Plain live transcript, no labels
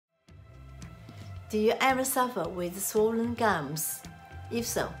Do you ever suffer with swollen gums? If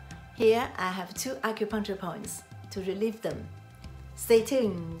so, here I have 2 acupuncture points to relieve them. Stay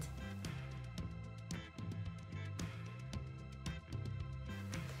tuned!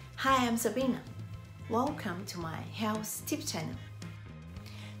 Hi, I'm Serpina. Welcome to my health tip channel.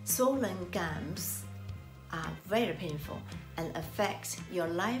 Swollen gums are very painful and affect your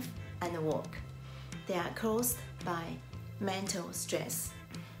life and work. They are caused by mental stress,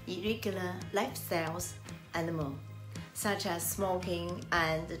 irregular lifestyles, and more, such as smoking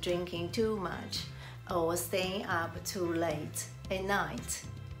and drinking too much or staying up too late at night.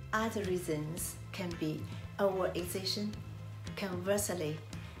 Other reasons can be overexertion, conversely,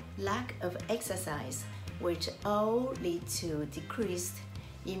 lack of exercise, which all lead to decreased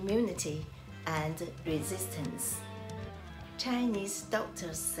immunity and resistance. Chinese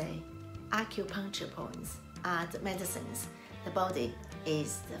doctors say acupuncture points are the medicines, the body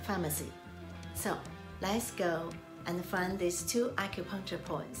is the pharmacy. So let's go and find these 2 acupuncture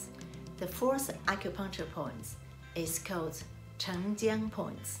points. The first acupuncture point is called Chengjiang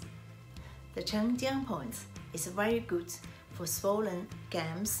points. The Chengjiang point is very good for swollen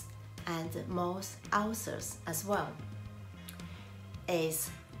gums and mouth ulcers as well. It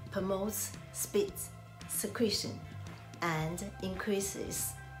promotes spit secretion and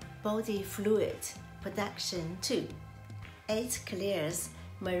increases body fluid production too. It clears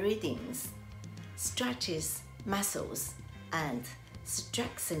meridians, stretches muscles, and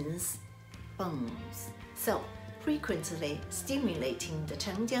strengthens bones. So, frequently stimulating the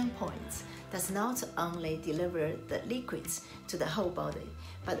Chengjiang points does not only deliver the liquids to the whole body,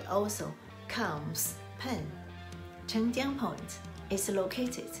 but also calms pain. Chengjiang point is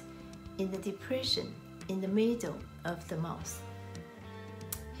located in the depression in the middle of the mouth.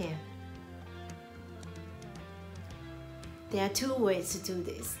 Here. There are 2 ways to do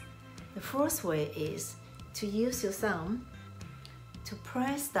this. The first way is to use your thumb to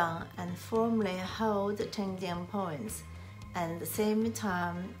press down and firmly hold the Chengjiang points, and at the same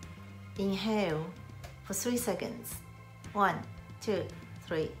time inhale for 3 seconds. 1, 2,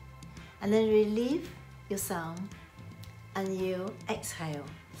 3. And then relieve your thumb and you exhale.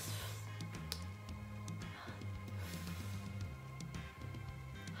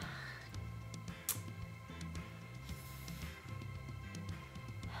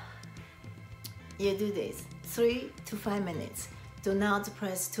 You do this 3 to 5 minutes. Do not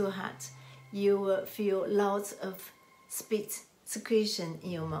press too hard. You will feel lots of spit secretion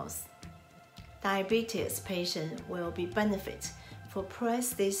in your mouth. Diabetes patients will be benefit for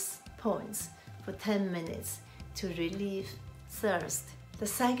press these points for 10 minutes to relieve thirst. The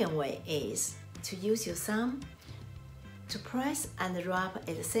second way is to use your thumb to press and rub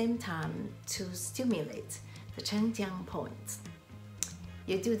at the same time to stimulate the Chengjiang points.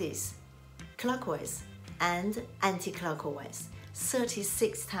 You do this clockwise and anti-clockwise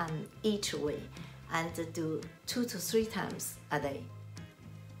 36 times each way, and do 2 to 3 times a day.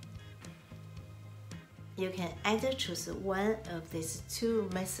 You can either choose one of these 2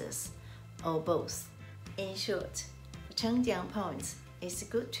 methods or both. In short, the Chengjiang point is a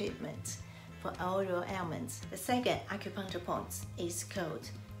good treatment for all your ailments. The second acupuncture point is called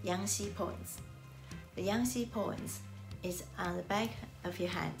Yangxi points. The Yangxi point is on the back of your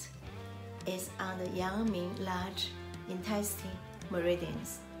hand. It's on the Yangming large intestine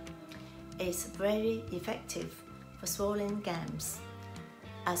meridians. It's very effective for swollen gums,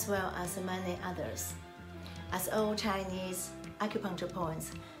 as well as many others. As all Chinese acupuncture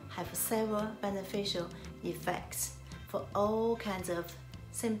points have several beneficial effects for all kinds of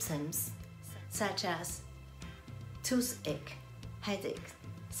symptoms, such as toothache, headache,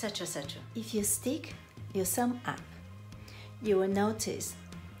 etc. If you stick your thumb up, you will notice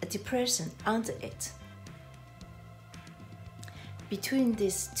a depression under it. Between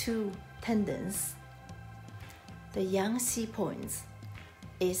these 2 tendons, the Yangxi point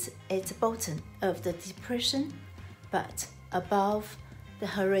is at the bottom of the depression, but above the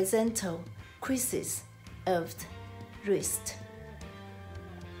horizontal creases of the wrist.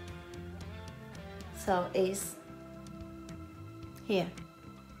 So it's here.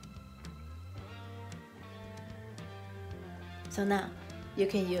 So now you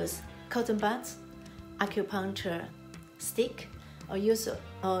can use cotton buds, acupuncture stick, or you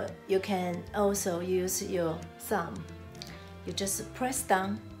can also use your thumb. You just press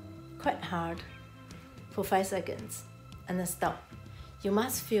down quite hard for 5 seconds and then stop. You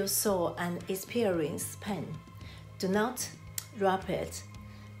must feel sore and experience pain. Do not rub it,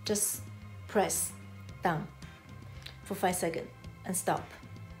 just press down for 5 seconds and stop.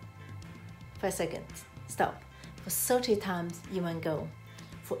 5 seconds, stop. For 30 times you can go.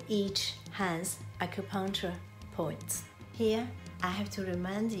 for each hand's acupuncture point. Here, I have to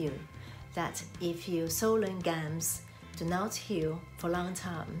remind you that if your swollen gums do not heal for a long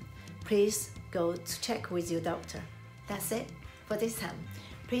time, please go to check with your doctor. That's it for this time.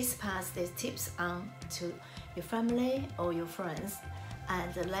 Please pass these tips on to your family or your friends,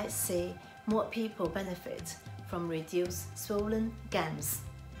 and let's see more people benefit from reduced swollen gums.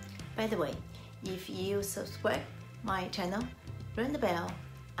 By the way, if you subscribe my channel, ring the bell,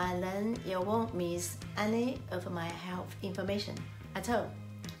 and then you won't miss any of my health information at all.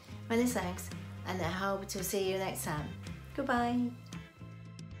 Many thanks, and I hope to see you next time. Goodbye.